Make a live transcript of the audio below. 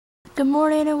Good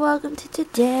morning and welcome to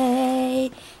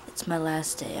today. It's my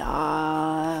last day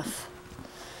off.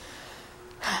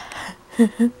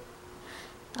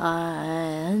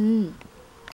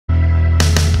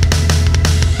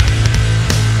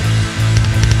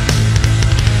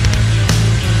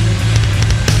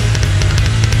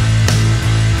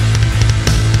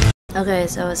 Okay,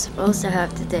 so I was supposed to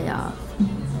have the day off,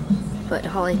 but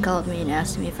Holly called me and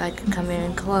asked me if I could come in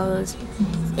and close,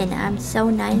 and I'm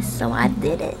so nice, so I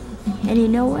did it. And you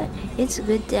know what? It's a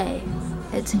good day.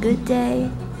 It's a good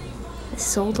day. I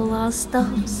sold a lot of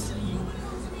stuffs.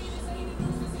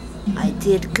 I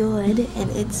did good,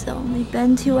 and it's only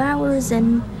been 2 hours,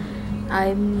 and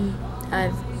I'm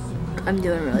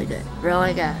doing really good.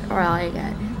 Really good.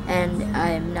 And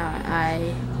I'm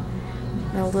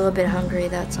a little bit hungry,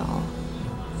 that's all.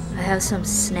 I have some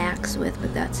snacks with,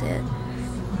 but that's it.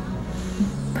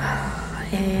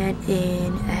 And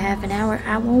in a half an hour,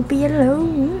 I won't be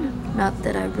alone. Not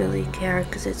that I really care,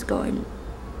 because it's going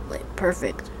like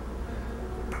perfect.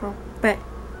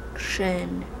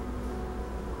 Perfection.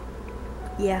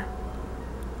 Yeah.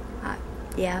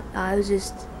 I was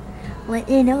just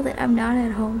letting you know that I'm not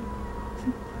at home.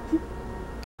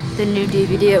 The new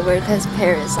DVD at work has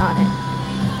Paris on it.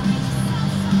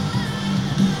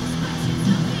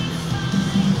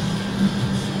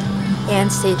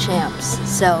 And State Champs,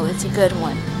 so it's a good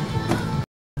one.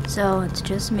 So it's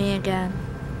just me again,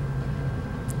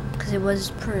 because it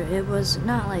was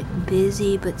not like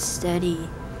busy but steady,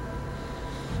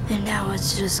 and now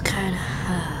it's just kind of.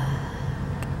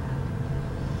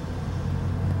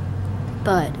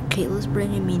 But Kayla's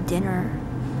bringing me dinner,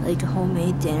 like a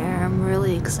homemade dinner. I'm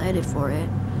really excited for it.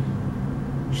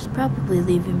 She's probably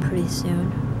leaving pretty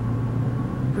soon.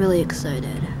 Really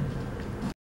excited.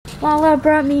 LALA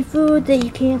brought me food that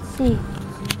you can't see.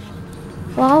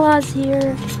 LALA's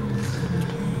here.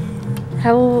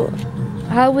 How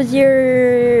was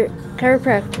your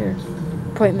chiropractor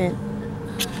appointment?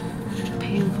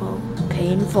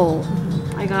 Painful.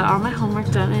 I got all my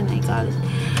homework done and I got it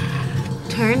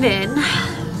turned in.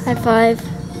 High five.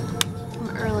 I'm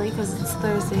early because it's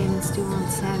Thursday and it's due on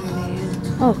Saturday.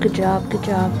 Oh, good job.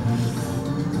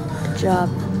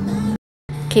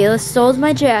 Kayla stole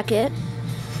my jacket.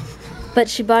 But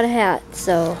she bought a hat,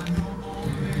 so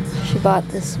she bought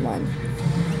this one.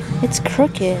 It's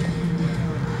crooked.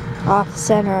 Off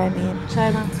center, I mean. Try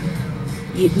it on.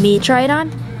 Me try it on?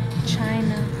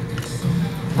 China.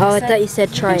 Oh, I thought you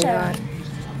said try it on.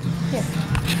 Here.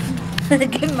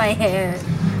 Look at my hair.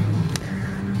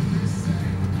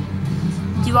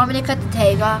 Do you want me to cut the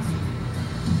tag off?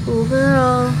 Ooh,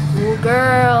 girl. Ooh,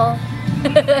 girl.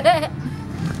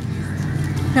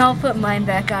 Now I'll put mine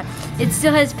back on. It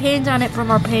still has paint on it from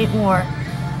our paint war.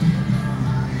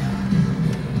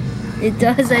 It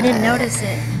does, I didn't notice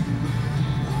it.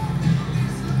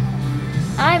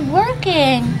 I'm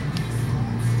working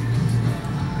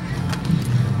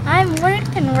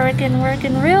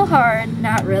real hard.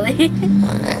 Not really. Here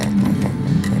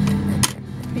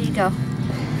you go.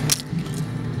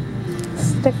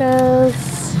 Stickers.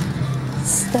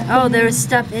 Oh, there's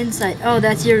stuff inside. Oh,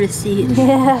 that's your receipt.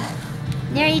 Yeah.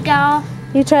 There you go.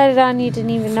 You tried it on, you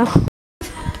didn't even know.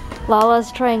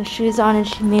 LALA's trying shoes on and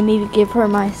she made me give her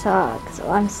my socks, so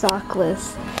I'm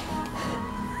sockless.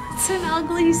 It's an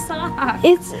ugly sock.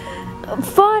 It's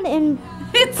fun and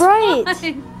It's bright.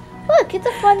 Fun. Look, it's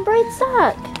a fun, bright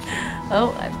sock.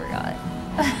 Oh, I forgot.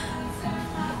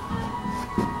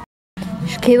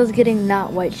 Kayla's getting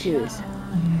not white shoes.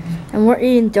 And we're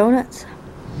eating donuts.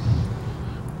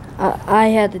 I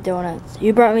had the donuts.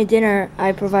 You brought me dinner,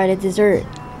 I provided dessert.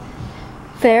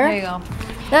 Fair? There you go.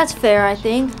 That's fair, I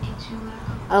think.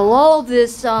 I love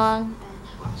this song.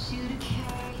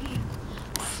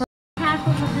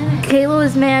 Kayla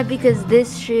was mad because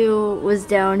this shoe was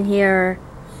down here,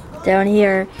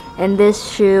 and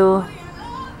this shoe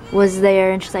was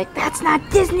there, and she's like, that's not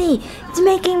Disney! It's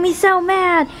making me so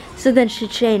mad! So then she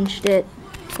changed it.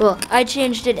 Well, I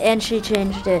changed it and she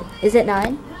changed it. Is it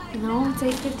 9? No, it's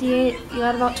 8:58. You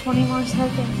got about 20 more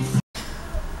seconds.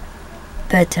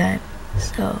 Bedtime.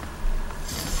 So,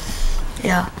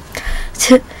 yeah.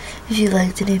 If you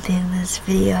liked anything in this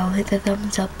video, hit the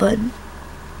thumbs up button.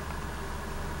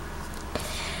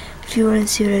 If you want to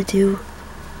see what I do,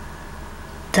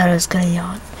 thought I was gonna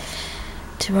yawn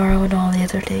tomorrow and all the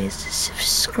other days,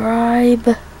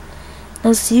 subscribe.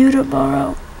 I'll see you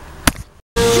tomorrow.